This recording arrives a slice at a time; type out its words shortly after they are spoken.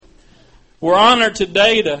We're honored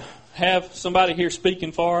today to have somebody here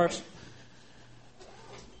speaking for us.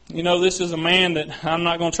 You know, this is a man that I'm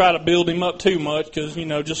not going to try to build him up too much because, you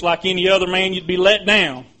know, just like any other man, you'd be let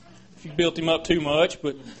down if you built him up too much.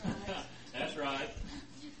 But that's right.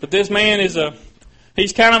 But this man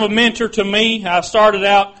he's kind of a mentor to me. I started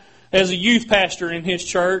out as a youth pastor in his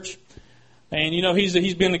church. And, you know,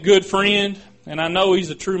 he's been a good friend. And I know he's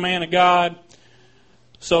a true man of God.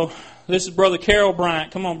 So this is Brother Carroll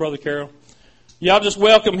Bryant. Come on, Brother Carroll. Y'all just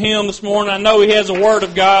welcome him this morning. I know he has a word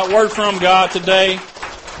from God today.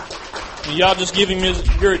 And y'all just give him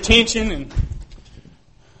your attention, and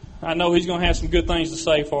I know he's going to have some good things to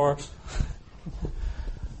say for us.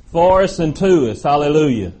 For us and to us.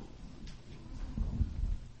 Hallelujah.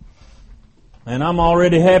 And I'm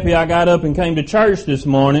already happy I got up and came to church this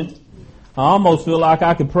morning. I almost feel like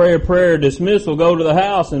I could pray a prayer of dismissal, go to the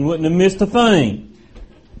house, and wouldn't have missed a thing.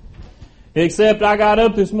 Except I got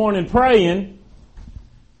up this morning praying,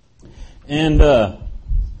 and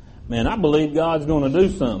man, I believe God's going to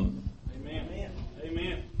do something. Amen.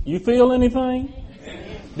 Amen. You feel anything?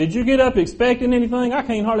 Amen. Did you get up expecting anything? I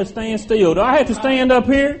can't hardly stand still. Do I have to stand up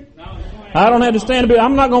here? No, I don't have to stand up here.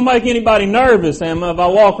 I'm not going to make anybody nervous, am I, if I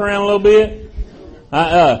walk around a little bit?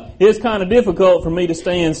 It's kind of difficult for me to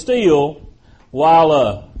stand still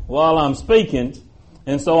while I'm speaking,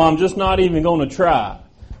 and so I'm just not even going to try.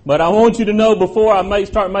 But I want you to know before I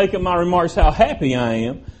start making my remarks how happy I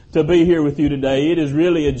am to be here with you today. It is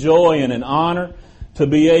really a joy and an honor to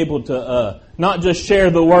be able to not just share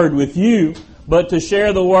the Word with you, but to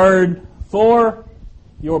share the Word for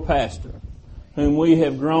your pastor, whom we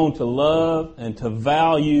have grown to love and to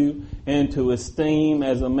value and to esteem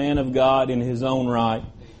as a man of God in his own right.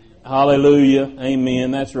 Hallelujah.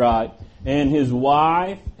 Amen. That's right. And his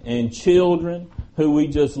wife and children, who we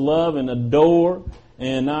just love and adore.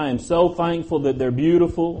 And I am so thankful that they're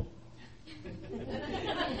beautiful.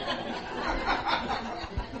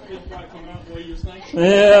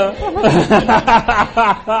 Yeah.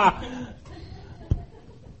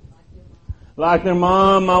 Like their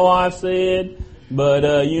mom, my wife said. But,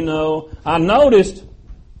 I noticed,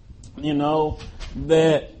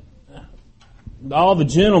 that all the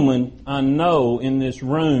gentlemen I know in this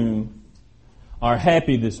room are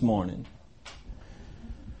happy this morning.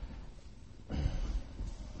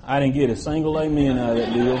 I didn't get a single amen out of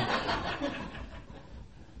that deal.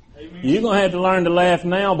 Amen. You're going to have to learn to laugh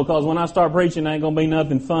now because when I start preaching, there ain't going to be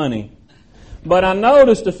nothing funny. But I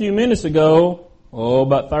noticed a few minutes ago,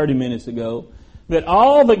 about 30 minutes ago, that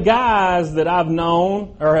all the guys that I've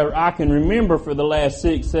known, or I can remember for the last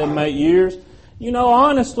 6, 7, 8 years,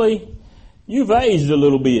 honestly, you've aged a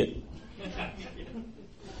little bit.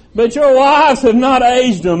 But your wives have not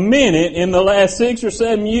aged a minute in the last 6 or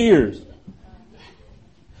 7 years.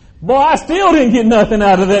 Boy, I still didn't get nothing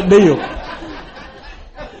out of that deal.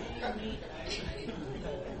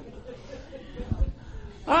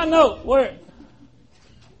 I know. Where?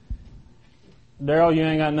 Daryl, you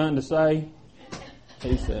ain't got nothing to say?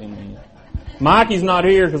 He said amen. Mikey's not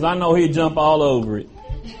here because I know he'd jump all over it.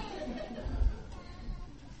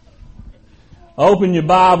 Open your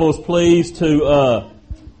Bibles, please, to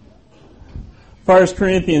 1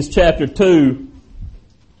 Corinthians chapter 2.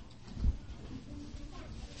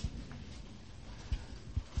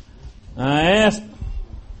 I asked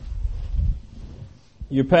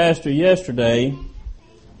your pastor yesterday,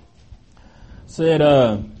 said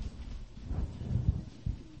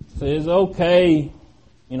it's okay,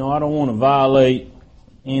 I don't want to violate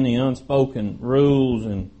any unspoken rules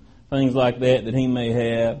and things like that he may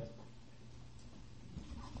have.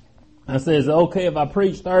 I said, is it okay if I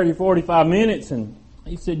preach 30, 45 minutes? And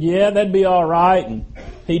he said, yeah, that'd be all right. And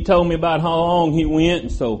he told me about how long he went.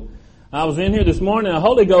 And so I was in here this morning, the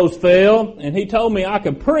Holy Ghost fell, and he told me I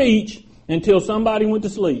could preach until somebody went to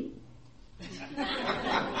sleep.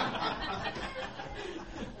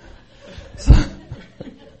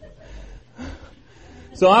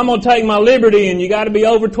 So I'm going to take my liberty, and you got to be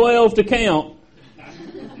over 12 to count.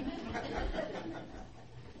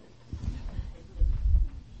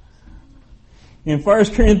 In 1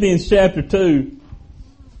 Corinthians chapter 2,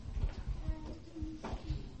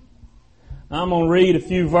 I'm going to read a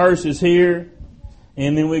few verses here,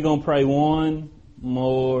 and then we're going to pray one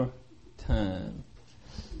more time.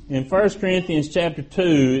 In 1 Corinthians chapter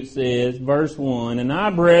 2, it says, verse 1, And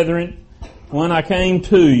I, brethren, when I came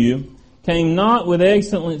to you, came not with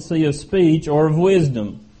excellency of speech or of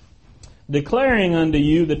wisdom, declaring unto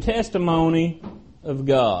you the testimony of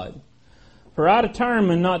God. For I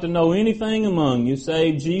determined not to know anything among you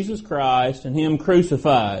save Jesus Christ and Him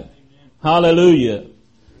crucified. Hallelujah.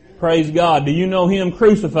 Praise God. Do you know Him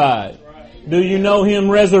crucified? Do you know Him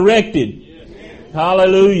resurrected?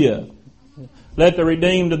 Hallelujah. Let the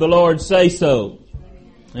redeemed of the Lord say so.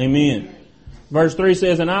 Amen. Verse 3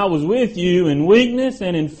 says, And I was with you in weakness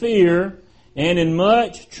and in fear and in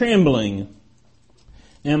much trembling.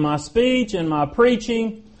 And my speech and my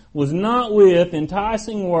preaching was not with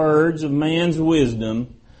enticing words of man's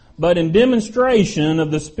wisdom, but in demonstration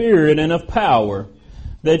of the Spirit and of power,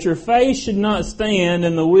 that your faith should not stand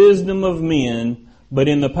in the wisdom of men, but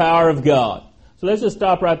in the power of God. So let's just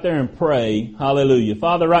stop right there and pray. Hallelujah.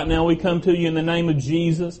 Father, right now we come to you in the name of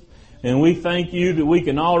Jesus, and we thank you that we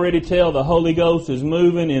can already tell the Holy Ghost is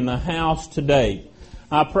moving in the house today.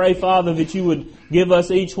 I pray, Father, that you would give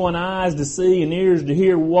us each one eyes to see and ears to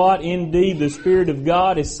hear what indeed the Spirit of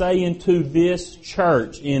God is saying to this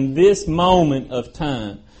church in this moment of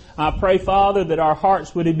time. I pray, Father, that our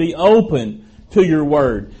hearts would be open to your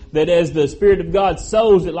word, that as the Spirit of God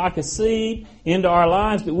sows it like a seed into our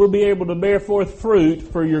lives, that we'll be able to bear forth fruit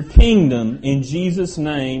for your kingdom. In Jesus'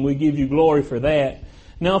 name, we give you glory for that.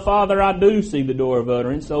 Now, Father, I do see the door of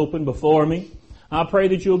utterance open before me. I pray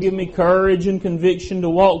that you'll give me courage and conviction to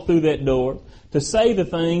walk through that door, to say the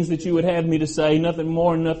things that you would have me to say, nothing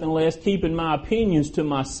more and nothing less, keeping my opinions to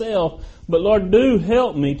myself. But Lord, do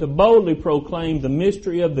help me to boldly proclaim the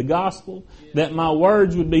mystery of the gospel, that my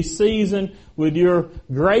words would be seasoned with your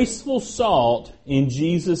graceful salt in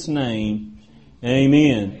Jesus' name.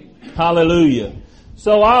 Amen. Hallelujah.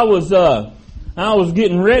 So I was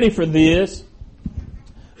getting ready for this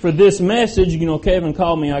message. You know, Kevin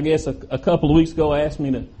called me, I guess, a couple of weeks ago, asked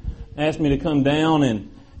me to come down,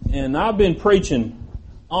 and I've been preaching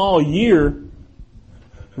all year,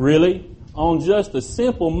 really, on just the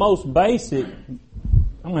simple, most basic.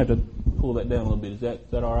 I'm going to have to pull that down a little bit. Is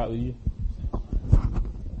that all right with you?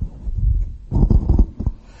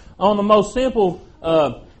 On the most simple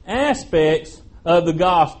aspects of the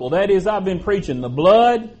gospel. That is, I've been preaching the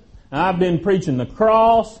blood, I've been preaching the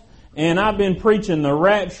cross, and I've been preaching the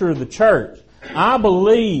rapture of the church. I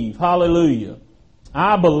believe, hallelujah,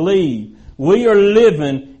 I believe we are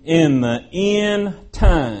living in the end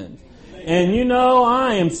times. And you know,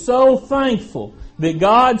 I am so thankful that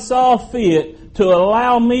God saw fit to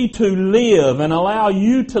allow me to live and allow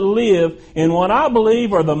you to live in what I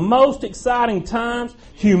believe are the most exciting times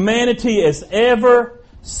humanity has ever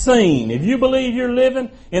seen. If you believe you're living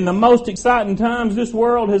in the most exciting times this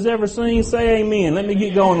world has ever seen, say amen. Let me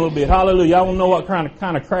get going a little bit. Hallelujah. I want to know what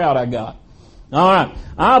kind of crowd I got. All right.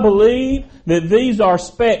 I believe that these are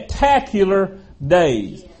spectacular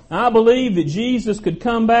days. I believe that Jesus could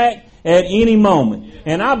come back at any moment.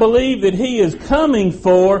 And I believe that He is coming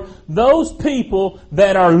for those people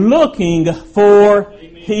that are looking for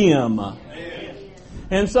Him.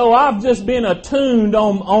 And so I've just been attuned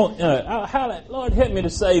Lord help me to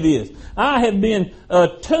say this. I have been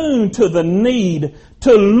attuned to the need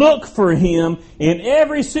to look for Him in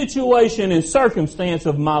every situation and circumstance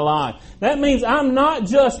of my life. That means I'm not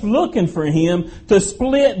just looking for Him to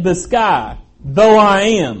split the sky, though I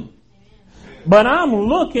am. But I'm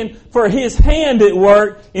looking for His hand at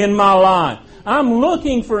work in my life. I'm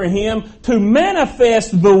looking for Him to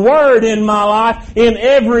manifest the Word in my life in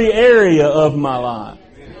every area of my life.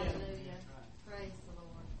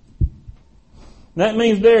 That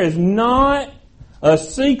means there is not a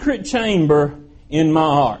secret chamber in my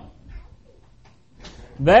heart.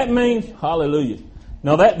 That means, hallelujah.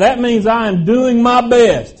 Now that means I am doing my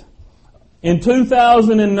best in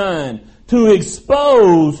 2009 to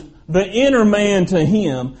expose the inner man to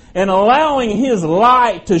Him and allowing His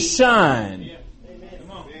light to shine.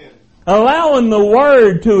 Allowing the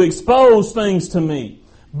Word to expose things to me,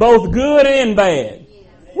 both good and bad.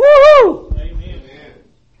 Woo-hoo!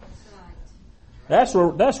 That's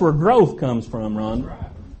where growth comes from, Ron.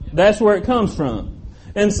 That's where it comes from.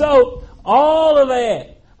 And so, all of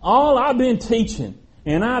that, all I've been teaching,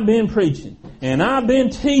 and I've been preaching, and I've been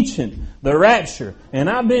teaching the rapture, and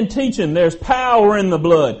I've been teaching there's power in the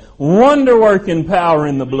blood, wonder-working power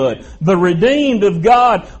in the blood. The redeemed of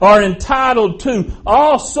God are entitled to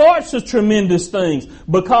all sorts of tremendous things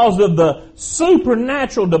because of the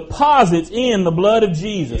supernatural deposits in the blood of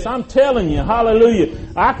Jesus. I'm telling you, hallelujah,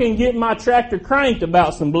 I can get my tractor cranked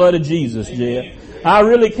about some blood of Jesus, Jeff. I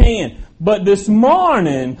really can. But this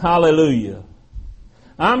morning, hallelujah,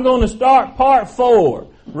 I'm going to start part 4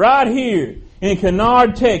 right here in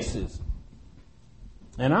Kennard, Texas.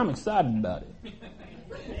 And I'm excited about it.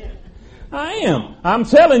 I am. I'm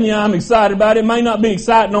telling you I'm excited about it. It may not be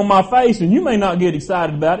exciting on my face and you may not get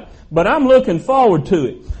excited about it, but I'm looking forward to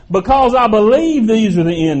it. Because I believe these are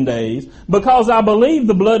the end days, because I believe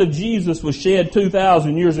the blood of Jesus was shed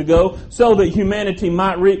 2,000 years ago so that humanity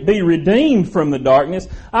might be redeemed from the darkness,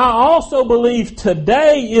 I also believe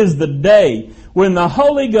today is the day when the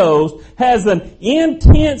Holy Ghost has an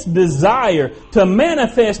intense desire to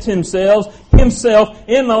manifest Himself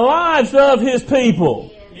in the lives of His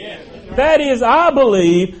people. That is, I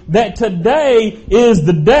believe that today is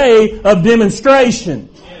the day of demonstration.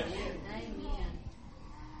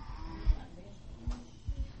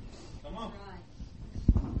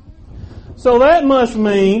 So that must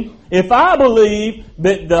mean, if I believe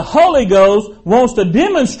that the Holy Ghost wants to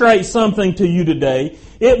demonstrate something to you today,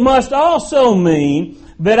 it must also mean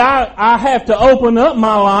that I have to open up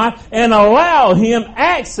my life and allow Him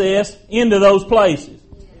access into those places.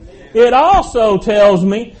 It also tells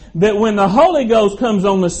me that when the Holy Ghost comes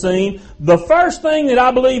on the scene, the first thing that I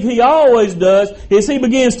believe He always does is He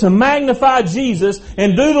begins to magnify Jesus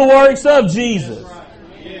and do the works of Jesus.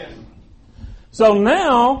 So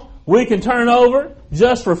now we can turn over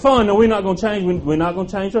just for fun. No, we're not going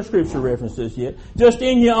to change our scripture references yet. Just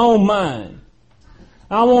in your own mind,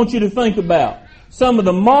 I want you to think about some of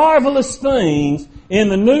the marvelous things in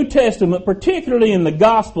the New Testament, particularly in the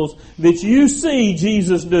Gospels, that you see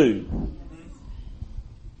Jesus do.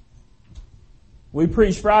 We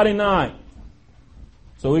preached Friday night,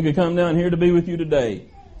 so we could come down here to be with you today,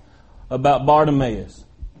 about Bartimaeus.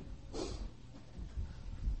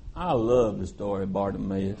 I love the story of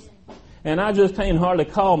Bartimaeus. And I just can't hardly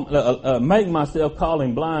make myself call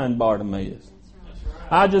him blind Bartimaeus.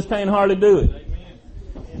 I just can't hardly do it.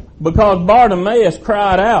 Because Bartimaeus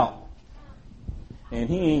cried out. And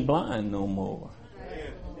he ain't blind no more.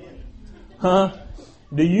 Huh?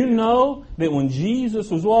 Do you know that when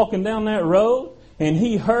Jesus was walking down that road and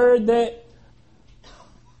He heard that,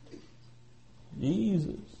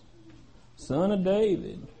 Jesus, Son of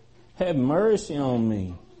David, have mercy on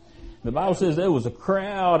me. The Bible says there was a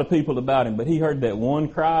crowd of people about Him, but He heard that one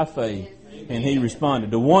cry of faith, and He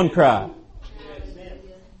responded to one cry.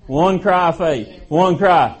 One cry of faith. One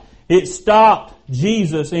cry. It stopped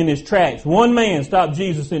Jesus in His tracks. One man stopped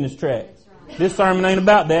Jesus in His tracks. This sermon ain't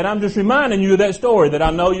about that. I'm just reminding you of that story that I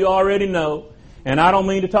know you already know, and I don't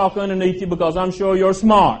mean to talk underneath you because I'm sure you're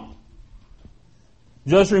smart.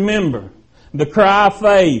 Just remember, the cry of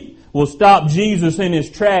faith will stop Jesus in His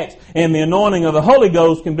tracks, and the anointing of the Holy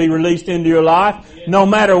Ghost can be released into your life no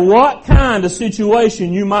matter what kind of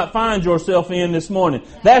situation you might find yourself in this morning.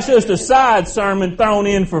 That's just a side sermon thrown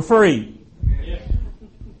in for free.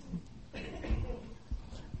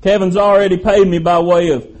 Kevin's already paid me by way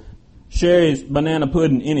of Sherry's banana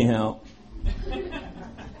pudding anyhow.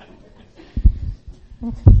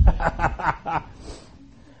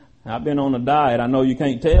 I've been on a diet. I know you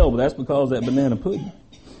can't tell, but that's because of that banana pudding.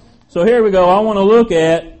 So here we go. I want to look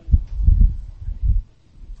at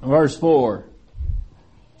verse 4.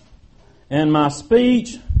 And my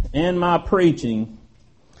speech and my preaching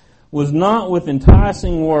was not with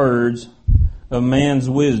enticing words of man's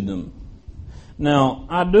wisdom. Now,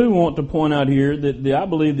 I do want to point out here that I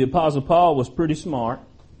believe the Apostle Paul was pretty smart,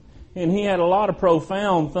 and he had a lot of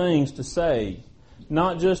profound things to say,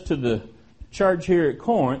 not just to the church here at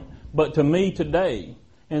Corinth, but to me today.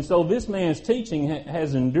 And so this man's teaching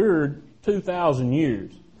has endured 2,000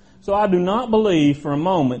 years. So I do not believe for a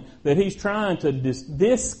moment that he's trying to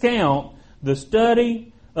discount the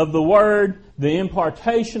study of the Word, the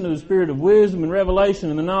impartation of the Spirit of wisdom and revelation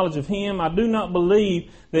and the knowledge of Him. I do not believe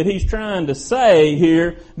that he's trying to say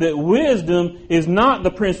here that wisdom is not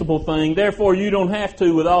the principal thing, therefore you don't have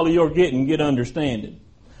to, with all of your getting, get understanding.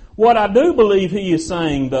 What I do believe he is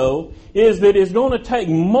saying, though, is that it's going to take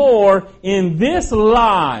more in this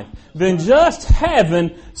life than just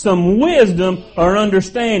having some wisdom or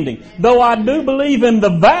understanding. Though I do believe in the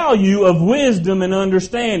value of wisdom and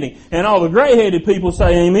understanding. And all the gray-headed people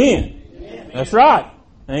say amen. Amen. That's right.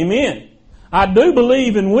 Amen. I do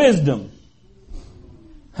believe in wisdom.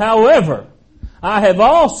 However, I have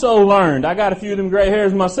also learned, I got a few of them gray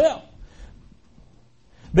hairs myself,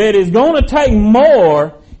 that it's going to take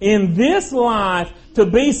more in this life to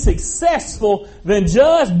be successful than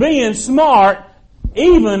just being smart,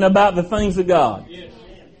 even about the things of God.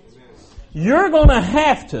 You're going to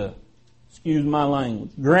have to, excuse my language,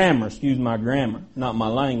 excuse my grammar, not my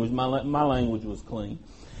language, my language was clean.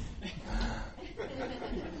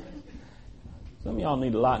 Some of y'all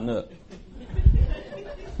need to lighten up.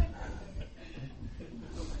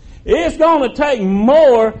 It's going to take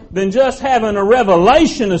more than just having a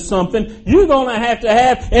revelation of something. You're going to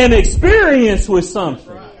have an experience with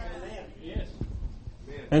something.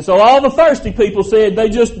 And so all the thirsty people said they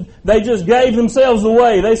just gave themselves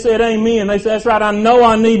away. They said amen. They said, that's right, I know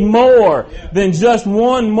I need more than just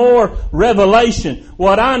one more revelation.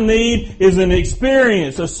 What I need is an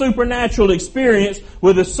experience, a supernatural experience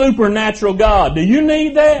with a supernatural God. Do you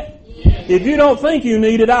need that? Yes. If you don't think you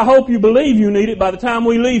need it, I hope you believe you need it by the time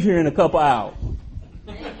we leave here in a couple hours.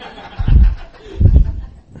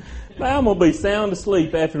 I'm going to be sound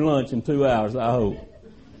asleep after lunch in 2 hours, I hope.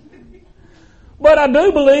 But I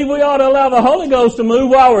do believe we ought to allow the Holy Ghost to move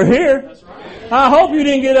while we're here. That's right. I hope you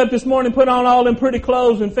didn't get up this morning and put on all them pretty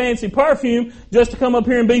clothes and fancy perfume just to come up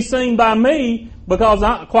here and be seen by me, because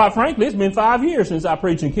quite frankly, it's been 5 years since I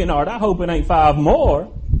preached in Kennard. I hope it ain't 5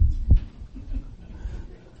 more.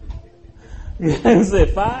 I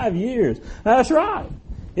said 5 years. That's right.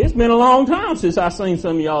 It's been a long time since I've seen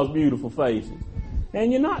some of y'all's beautiful faces.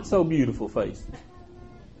 And you're not so beautiful faces.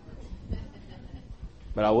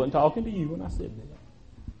 But I wasn't talking to you when I said that.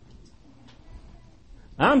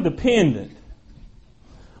 I'm dependent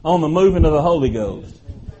on the moving of the Holy Ghost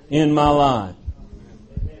in my life.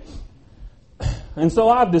 And so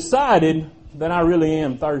I've decided that I really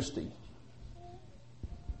am thirsty.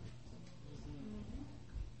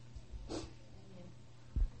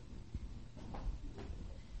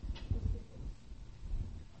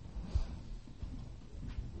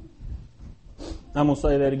 I'm going to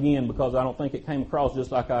say that again because I don't think it came across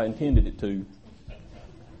just like I intended it to.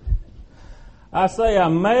 I say I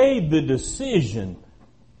made the decision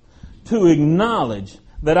to acknowledge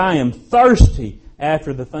that I am thirsty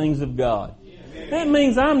after the things of God. That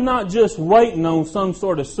means I'm not just waiting on some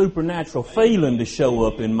sort of supernatural feeling to show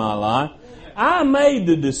up in my life. I made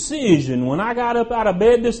the decision when I got up out of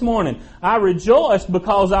bed this morning. I rejoiced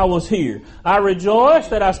because I was here. I rejoiced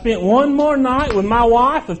that I spent one more night with my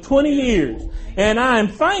wife of 20 years. And I am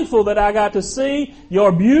thankful that I got to see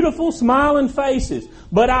your beautiful smiling faces.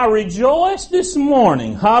 But I rejoiced this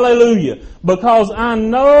morning, hallelujah, because I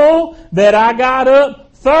know that I got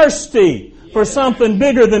up thirsty for something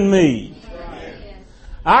bigger than me.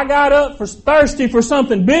 I got up thirsty for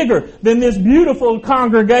something bigger than this beautiful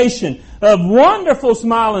congregation of wonderful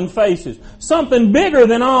smiling faces. Something bigger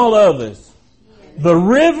than all of us. The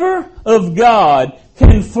river of God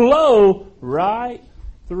can flow right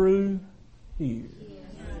through here.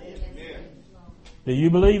 Do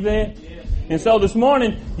you believe that? And so this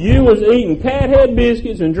morning, you was eating cathead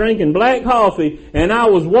biscuits and drinking black coffee, and I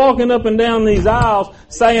was walking up and down these aisles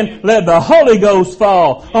saying, let the Holy Ghost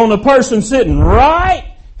fall on the person sitting right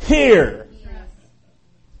here.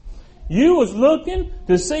 You was looking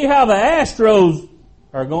to see how the Astros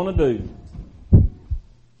are going to do.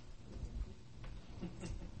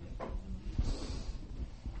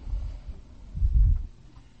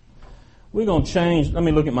 We're going to change. Let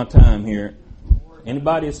me look at my time here.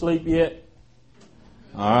 Anybody asleep yet?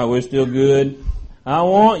 All right, we're still good. I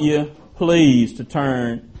want you, please, to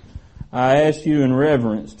turn. I ask you in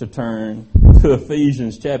reverence to turn to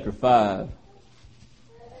Ephesians chapter 5.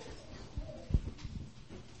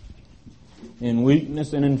 In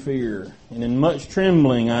weakness and in fear, and in much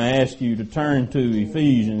trembling, I ask you to turn to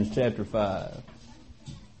Ephesians chapter 5.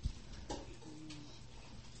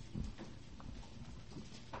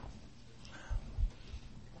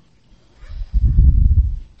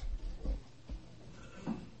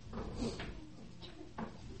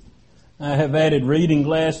 I have added reading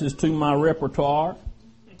glasses to my repertoire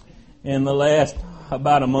in the last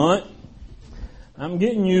about a month. I'm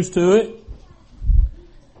getting used to it.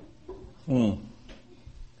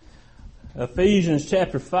 Ephesians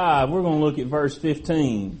chapter 5, we're going to look at verse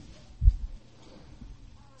 15.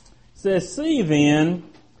 It says, see then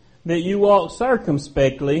that you walk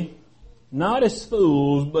circumspectly, not as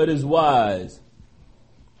fools, but as wise,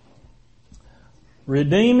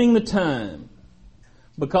 redeeming the time,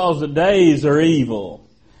 because the days are evil.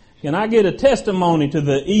 Can I get a testimony to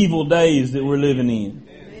the evil days that we're living in?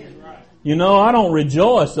 You know, I don't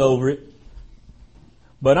rejoice over it,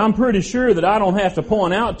 but I'm pretty sure that I don't have to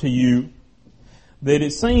point out to you that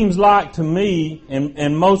it seems like to me,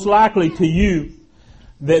 and most likely to you,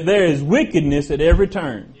 that there is wickedness at every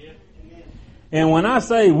turn. And when I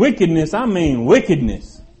say wickedness, I mean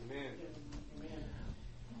wickedness.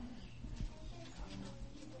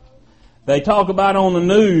 They talk about on the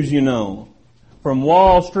news, you know, from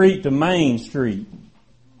Wall Street to Main Street.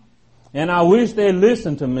 And I wish they'd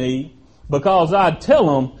listen to me, because I'd tell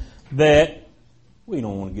them that we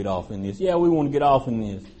don't want to get off in this. Yeah, we want to get off in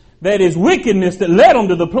this. That is wickedness that led them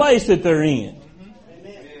to the place that they're in.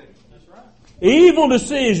 Amen. That's right. Evil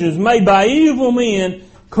decisions made by evil men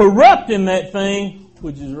corrupting that thing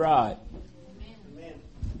which is right. Amen.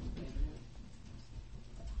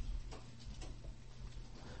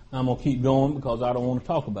 I'm going to keep going because I don't want to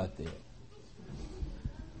talk about that.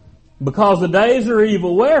 Because the days are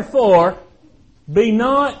evil, wherefore be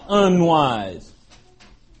not unwise,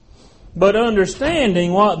 but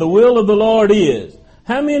understanding what the will of the Lord is.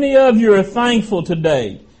 How many of you are thankful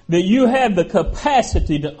today that you have the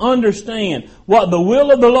capacity to understand what the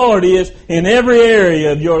will of the Lord is in every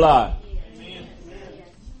area of your life? Amen.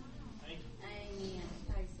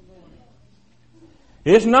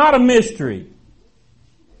 It's not a mystery.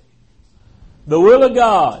 The will of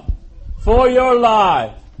God for your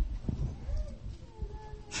life,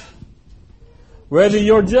 whether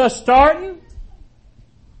you're just starting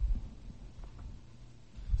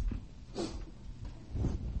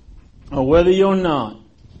or whether you're not,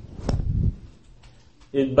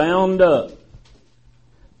 is bound up.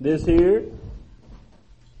 This here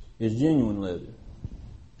is genuine leather.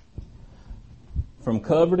 From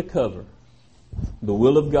cover to cover, the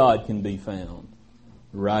will of God can be found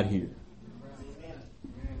right here.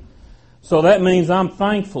 So that means I'm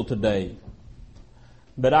thankful today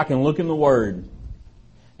that I can look in the Word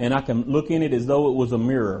and I can look in it as though it was a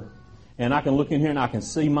mirror. And I can look in here and I can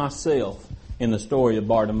see myself in the story of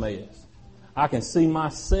Bartimaeus. I can see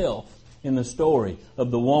myself in the story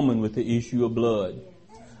of the woman with the issue of blood.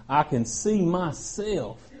 I can see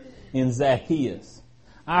myself in Zacchaeus.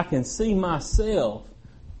 I can see myself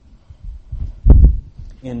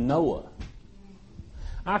in Noah.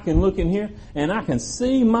 I can look in here and I can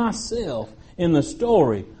see myself in the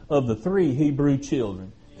story of the 3 Hebrew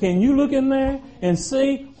children. Can you look in there and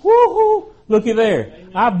see? Woo-hoo! Looky there.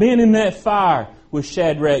 I've been in that fire with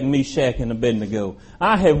Shadrach, Meshach, and Abednego.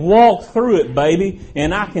 I have walked through it, baby,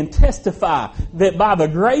 and I can testify that by the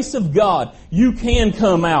grace of God, you can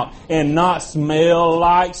come out and not smell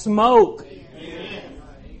like smoke.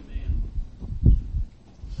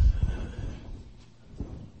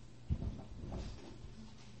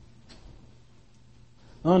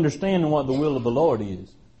 Understanding what the will of the Lord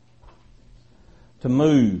is to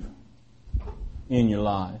move in your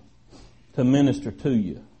life, to minister to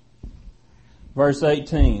you. Verse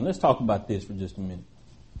 18. Let's talk about this for just a minute.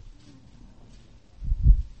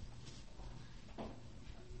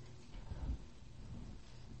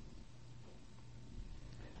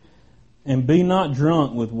 And be not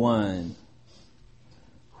drunk with wine,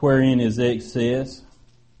 wherein is excess,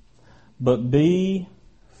 but be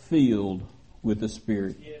filled with the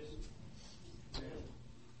Spirit. Yes.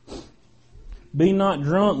 Be not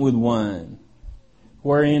drunk with wine,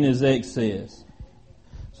 wherein is excess.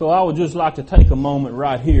 So I would just like to take a moment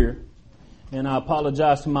right here, and I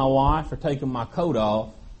apologize to my wife for taking my coat off,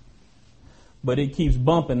 but it keeps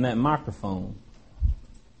bumping that microphone.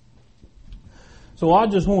 So I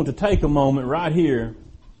just want to take a moment right here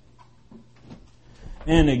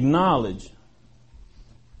and acknowledge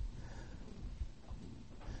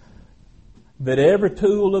that every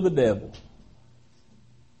tool of the devil,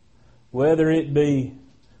 whether it be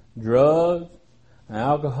drugs,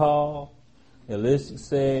 alcohol, illicit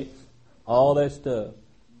sex, all that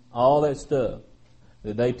stuff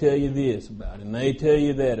that they tell you this about and they tell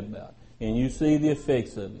you that about, and you see the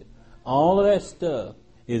effects of it, all of that stuff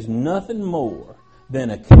is nothing more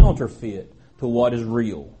than a counterfeit to what is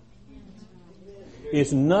real.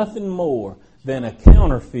 It's nothing more than a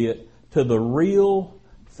counterfeit to the real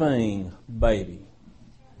thing, baby.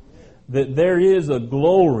 That there is a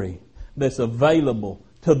glory that's available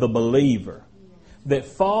to the believer that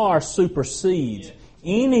far supersedes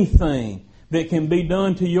anything that can be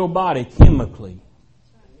done to your body chemically.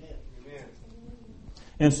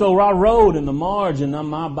 And so I wrote in the margin of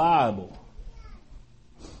my Bible,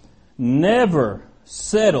 never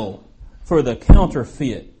settle for the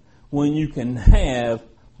counterfeit when you can have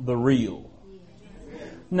the real.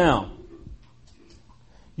 Now,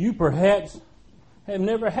 you perhaps have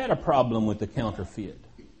never had a problem with the counterfeit.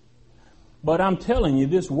 But I'm telling you,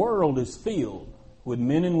 this world is filled with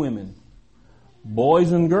men and women,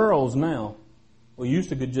 boys and girls now. We used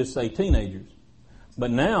to could just say teenagers. But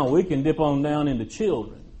now we can dip on down into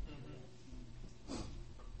children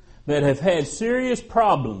that have had serious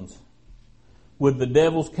problems with the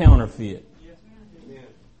devil's counterfeit.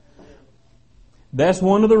 That's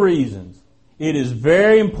one of the reasons it is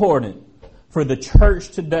very important for the church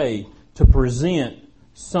today to present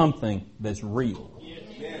something that's real.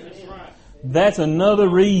 That's another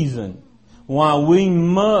reason why we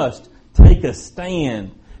must take a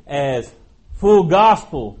stand as full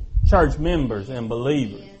gospel church members and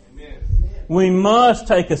believers. We must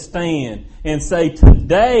take a stand and say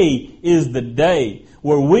today is the day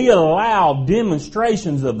where we allow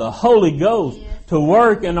demonstrations of the Holy Ghost to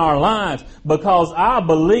work in our lives, because I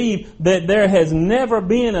believe that there has never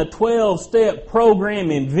been a 12-step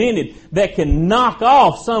program invented that can knock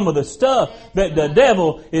off some of the stuff that the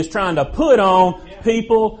devil is trying to put on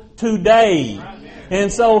people today.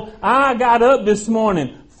 And so I got up this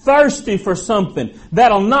morning thirsty for something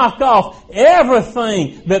that'll knock off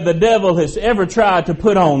everything that the devil has ever tried to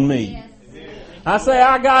put on me. I say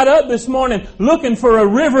I got up this morning looking for a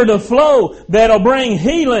river to flow that'll bring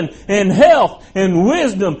healing and health and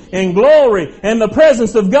wisdom and glory and the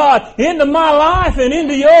presence of God into my life and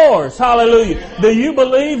into yours. Hallelujah. Do you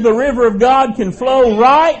believe the river of God can flow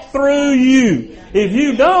right through you? If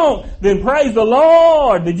you don't, then praise the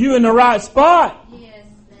Lord that you're in the right spot. Yes,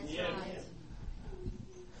 that's right.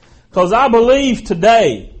 Because I believe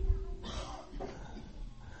today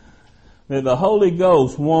that the Holy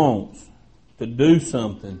Ghost wants to do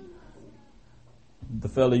something. The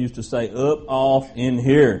fellow used to say, up, off, in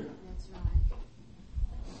here. That's right.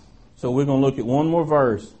 So we're going to look at one more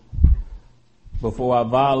verse before I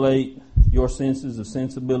violate your senses of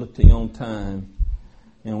sensibility on time.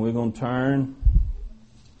 And we're going to turn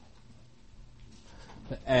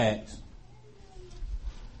to Acts.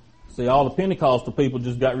 See, all the Pentecostal people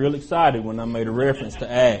just got real excited when I made a reference to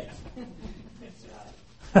Acts.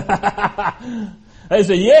 They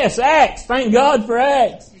said, yes, Acts. Thank God for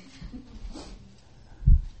Acts.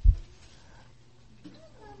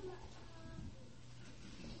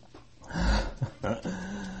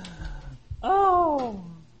 Oh.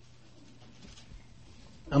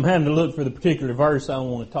 I'm having to look for the particular verse I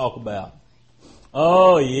want to talk about.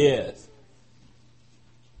 Oh, yes.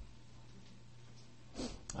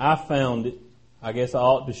 I found it. I guess I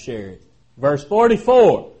ought to share it. Verse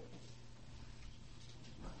 44.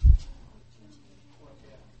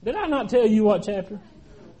 Did I not tell you what chapter?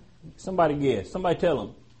 Somebody guess. Somebody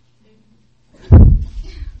tell them.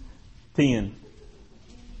 10.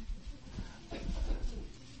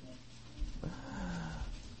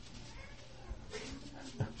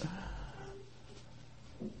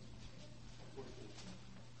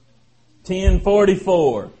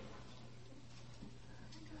 $10.44.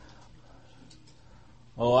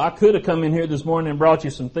 Oh, I could have come in here this morning and brought you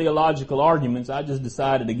some theological arguments. I just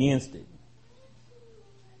decided against it.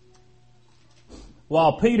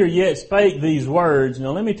 While Peter yet spake these words,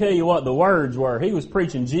 now let me tell you what the words were. He was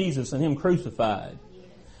preaching Jesus and Him crucified.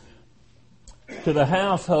 To the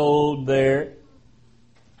household there.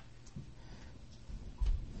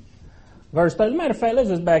 Verse 30. As a matter of fact, let's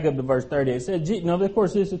just back up to verse 30. It said, of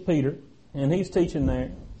course, this is Peter, and he's teaching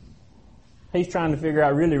there. He's trying to figure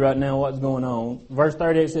out really right now what's going on. Verse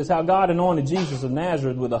 38 says, how God anointed Jesus of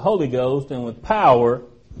Nazareth with the Holy Ghost and with power.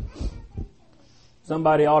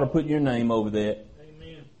 Somebody ought to put your name over that.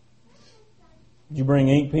 Amen. Did you bring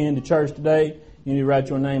ink pen to church today? You need to write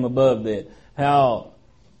your name above that. How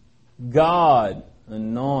God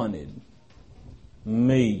anointed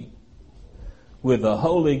me with the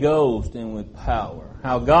Holy Ghost and with power.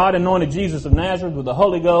 How God anointed Jesus of Nazareth with the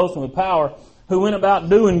Holy Ghost and with power, who went about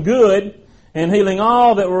doing good and healing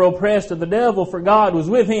all that were oppressed of the devil, for God was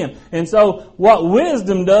with him. And so what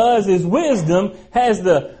wisdom does is wisdom has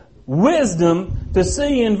the wisdom to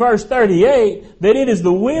see in verse 38 that it is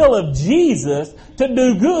the will of Jesus to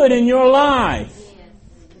do good in your life.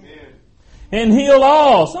 Yes. And heal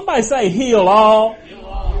all. Somebody say heal all. Heal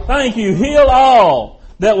all. Thank you. Heal all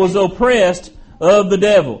that was oppressed of the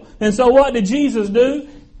devil. And so what did Jesus do?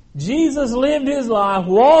 Jesus lived His life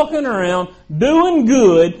walking around doing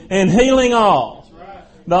good and healing all. That's right.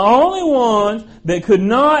 The only ones that could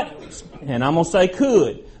not, and I'm going to say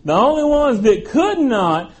could, the only ones that could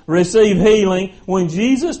not receive healing when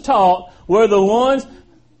Jesus taught were the ones,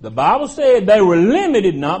 the Bible said they were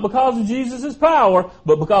limited not because of Jesus' power,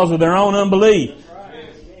 but because of their own unbelief. That's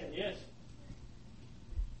right. Yes.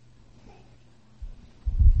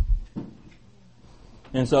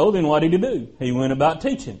 And so then what did He do? He went about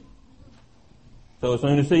teaching. So as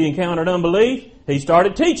soon as He encountered unbelief, He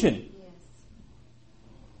started teaching. Yes.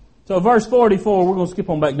 So verse 44, we're going to skip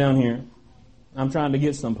on back down here. I'm trying to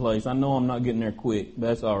get someplace. I know I'm not getting there quick, but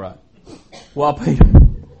that's all right. While Peter...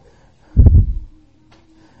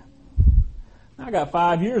 I got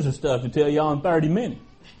 5 years of stuff to tell y'all in 30 minutes.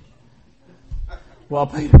 While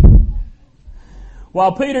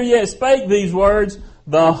Peter yet spake these words,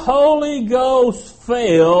 the Holy Ghost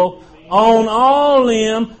fell on all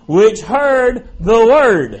them which heard the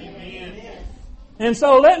word. Amen. And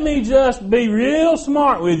so let me just be real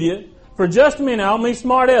smart with you for just a minute. I don't mean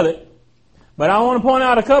smart Elliot, but I want to point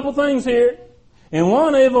out a couple things here. And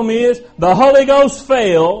one of them is the Holy Ghost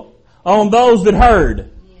fell on those that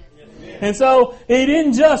heard. Yes. And so He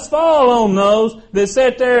didn't just fall on those that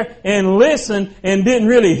sat there and listened and didn't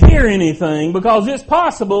really hear anything, because it's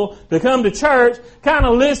possible to come to church, kind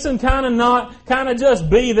of listen, kind of not, kind of just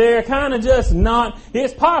be there, kind of just not.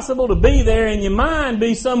 It's possible to be there and your mind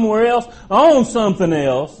be somewhere else, on something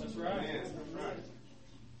else. That's right.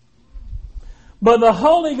 But the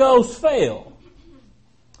Holy Ghost fell.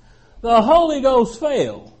 The Holy Ghost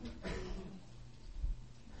fell.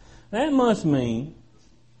 That must mean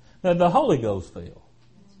that the Holy Ghost fell.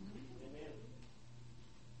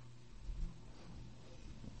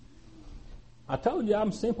 I told you I'm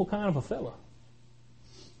a simple kind of a fella.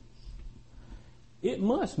 It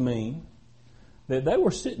must mean that they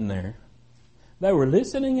were sitting there, they were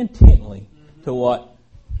listening intently to what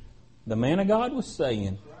the man of God was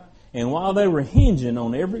saying, and while they were hinging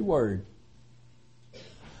on every word,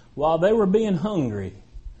 while they were being hungry,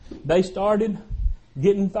 they started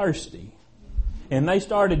getting thirsty, and they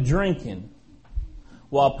started drinking.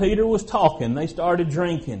 While Peter was talking, they started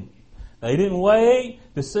drinking. They didn't wait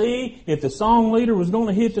to see if the song leader was going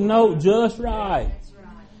to hit the note just right.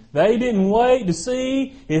 They didn't wait to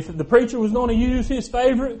see if the preacher was going to use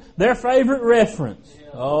their favorite reference.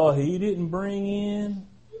 Oh, he didn't bring in.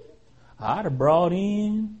 I'd have brought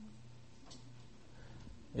in.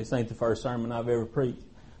 This ain't the first sermon I've ever preached.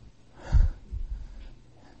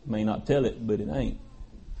 May not tell it, but it ain't.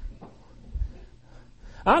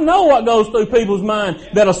 I know what goes through people's mind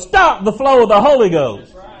that'll stop the flow of the Holy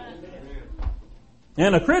Ghost.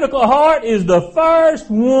 And a critical heart is the first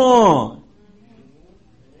one.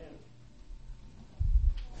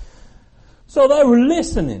 So they were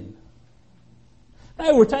listening.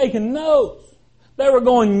 They were taking notes. They were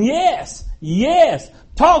going, yes, yes,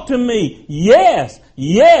 talk to me, yes,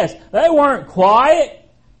 yes. They weren't quiet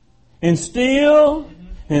and still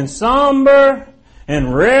and somber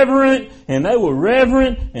and reverent, and they were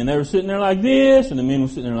reverent, and they were sitting there like this, and the men were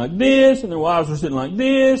sitting there like this, and their wives were sitting like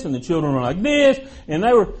this, and the children were like this, and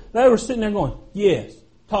they were sitting there going, yes,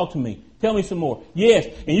 talk to me, tell me some more, yes.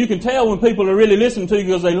 And you can tell when people are really listening to you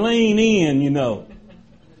because they lean in, you know.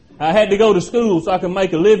 I had to go to school so I could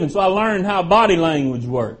make a living, so I learned how body language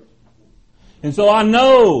worked. And so I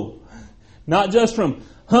know, not just from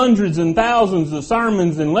hundreds and thousands of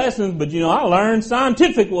sermons and lessons, but I learned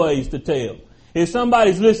scientific ways to tell if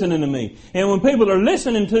somebody's listening to me. And when people are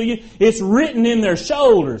listening to you, it's written in their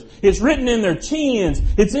shoulders, it's written in their chins,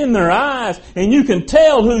 it's in their eyes, and you can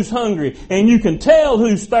tell who's hungry, and you can tell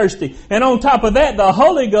who's thirsty. And on top of that, the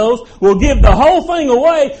Holy Ghost will give the whole thing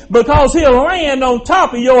away, because He'll land on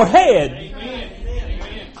top of your head. Amen.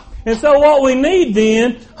 And so what we need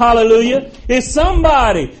then, hallelujah, is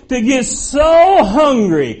somebody to get so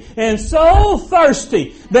hungry and so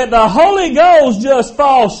thirsty that the Holy Ghost just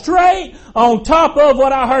falls straight on top of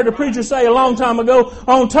what I heard the preacher say a long time ago,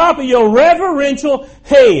 on top of your reverential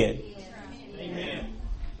head. Amen.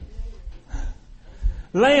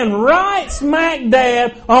 Laying right smack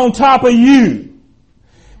dab on top of you,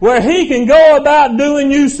 where He can go about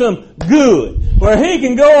doing you some good, where He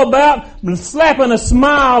can go about slapping a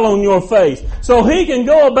smile on your face, so He can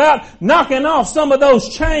go about knocking off some of those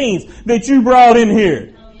chains that you brought in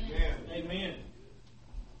here. Amen.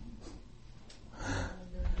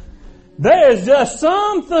 There's just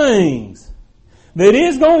some things that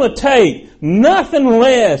is going to take nothing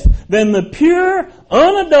less than the pure,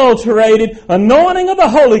 unadulterated anointing of the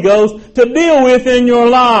Holy Ghost to deal with in your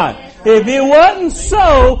life. If it wasn't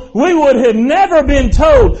so, we would have never been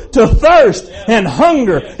told to thirst and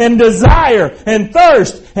hunger and desire and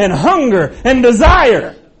thirst and hunger and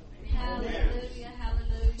desire. Hallelujah,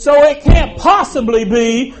 hallelujah. So it can't possibly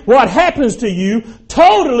be what happens to you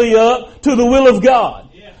totally up to the will of God.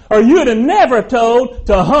 Or you'd have never told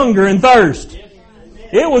to hunger and thirst.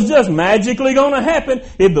 It was just magically going to happen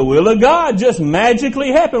if the will of God just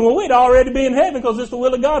magically happened. Well, we'd already be in heaven because it's the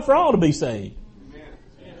will of God for all to be saved.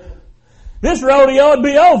 This rodeo would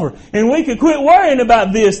be over, and we could quit worrying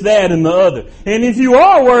about this, that, and the other. And if you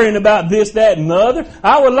are worrying about this, that, and the other,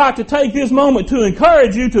 I would like to take this moment to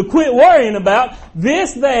encourage you to quit worrying about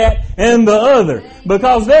this, that, and the other.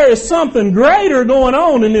 Because there is something greater going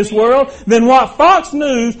on in this world than what Fox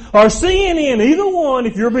News or CNN, either one,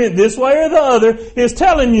 if you're being this way or the other, is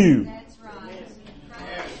telling you. That's right.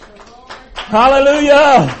 Praise the Lord.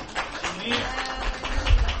 Hallelujah!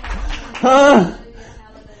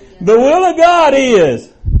 The will of God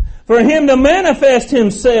is for Him to manifest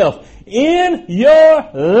Himself in your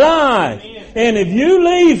life. And if you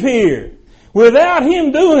leave here without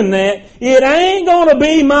Him doing that, it ain't going to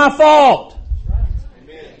be my fault.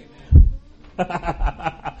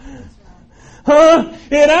 Huh?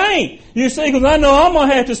 It ain't. You see, because I know I'm going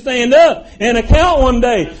to have to stand up and account one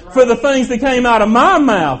day for the things that came out of my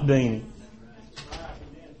mouth, Deanie.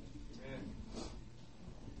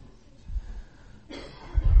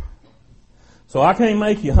 So I can't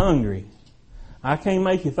make you hungry. I can't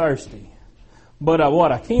make you thirsty. But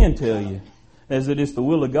what I can tell you is that it's the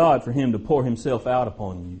will of God for Him to pour Himself out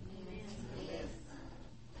upon you.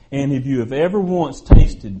 And if you have ever once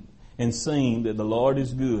tasted and seen that the Lord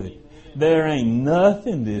is good, there ain't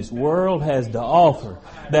nothing this world has to offer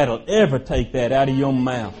that'll ever take that out of your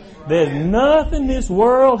mouth. There's nothing this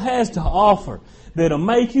world has to offer that'll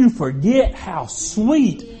make you forget how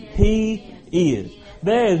sweet He is.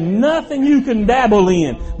 There is nothing you can dabble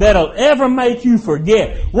in that'll ever make you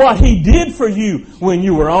forget what He did for you when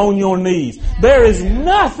you were on your knees. There is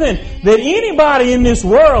nothing that anybody in this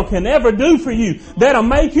world can ever do for you that'll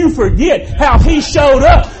make you forget how He showed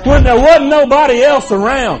up when there wasn't nobody else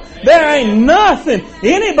around. There ain't nothing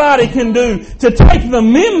anybody can do to take the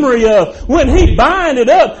memory of when He binded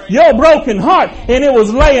up your broken heart and it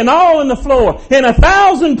was laying all on the floor in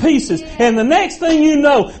 1,000 pieces. And the next thing you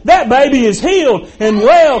know, that baby is healed and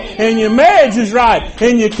well, and your marriage is right,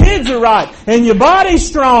 and your kids are right, and your body's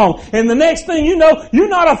strong. And the next thing you know, you're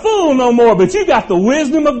not a fool no more, but you got the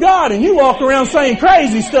wisdom of God, and you walk around saying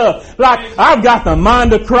crazy stuff like, I've got the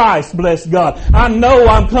mind of Christ, bless God. I know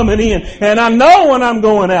I'm coming in, and I know when I'm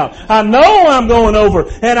going out. I know I'm going over,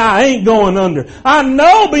 and I ain't going under. I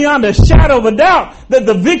know beyond a shadow of a doubt that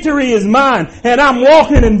the victory is mine, and I'm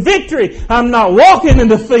walking in victory. I'm not walking in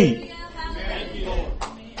defeat.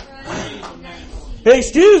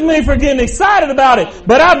 Excuse me for getting excited about it,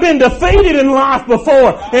 but I've been defeated in life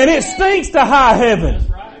before, and it stinks to high heaven.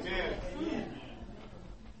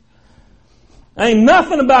 Ain't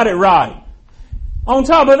nothing about it right. On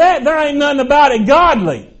top of that, there ain't nothing about it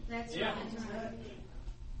godly.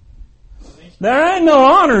 There ain't no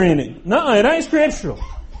honor in it. No, it ain't scriptural.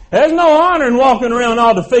 There's no honor in walking around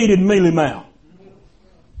all defeated and mealy mouthed.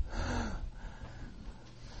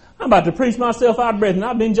 I'm about to preach myself out of breath, and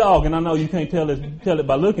I've been jogging. I know you can't tell it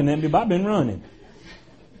by looking at me, but I've been running.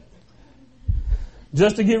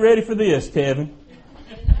 Just to get ready for this, Kevin.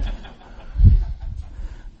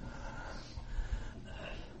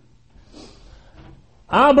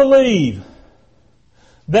 I believe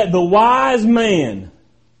that the wise man,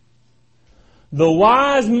 I'm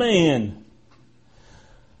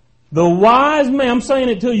saying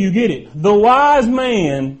it till you get it. The wise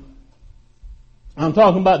man, I'm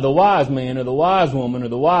talking about the wise man or the wise woman or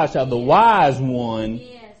the wise child. The wise one,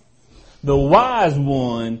 yes. The wise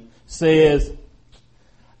one says,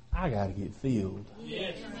 I got to get filled.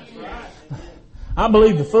 Yes, that's right. I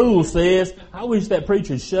believe the fool says, I wish that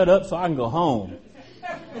preacher would shut up so I can go home.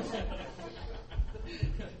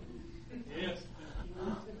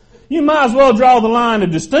 You might as well draw the line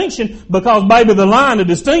of distinction because, baby, the line of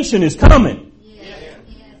distinction is coming.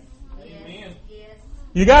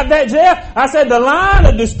 You got that, Jeff? I said the line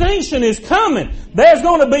of distinction is coming. There's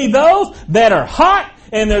going to be those that are hot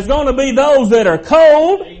and there's going to be those that are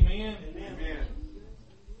cold. Amen.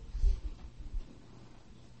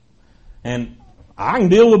 And I can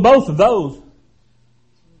deal with both of those.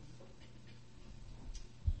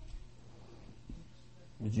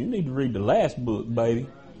 But you need to read the last book, baby,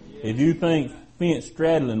 if you think fence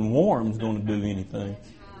straddling worm's going to do anything.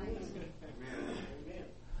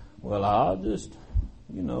 Well, I'll just...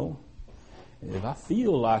 if I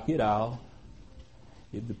feel like it,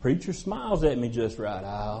 if the preacher smiles at me just right,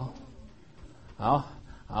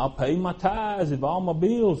 I'll pay my tithes if all my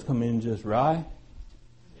bills come in just right.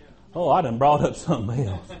 Oh, I done brought up something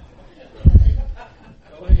else.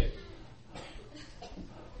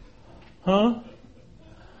 Huh?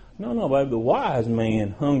 No, baby. The wise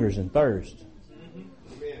man hungers and thirsts.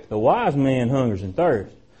 The wise man hungers and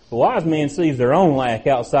thirsts. The wise man sees their own lack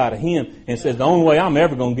outside of him and says, the only way I'm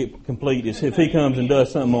ever going to get complete is if he comes and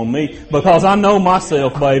does something on me, because I know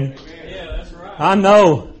myself, baby. Yeah, that's right. I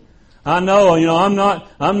know, I'm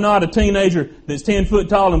not a teenager that's 10 foot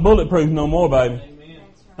tall and bulletproof no more, baby.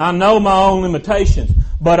 I know my own limitations,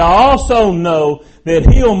 but I also know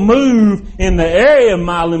that He'll move in the area of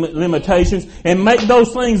my limitations and make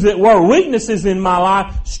those things that were weaknesses in my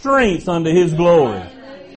life strengths unto His glory.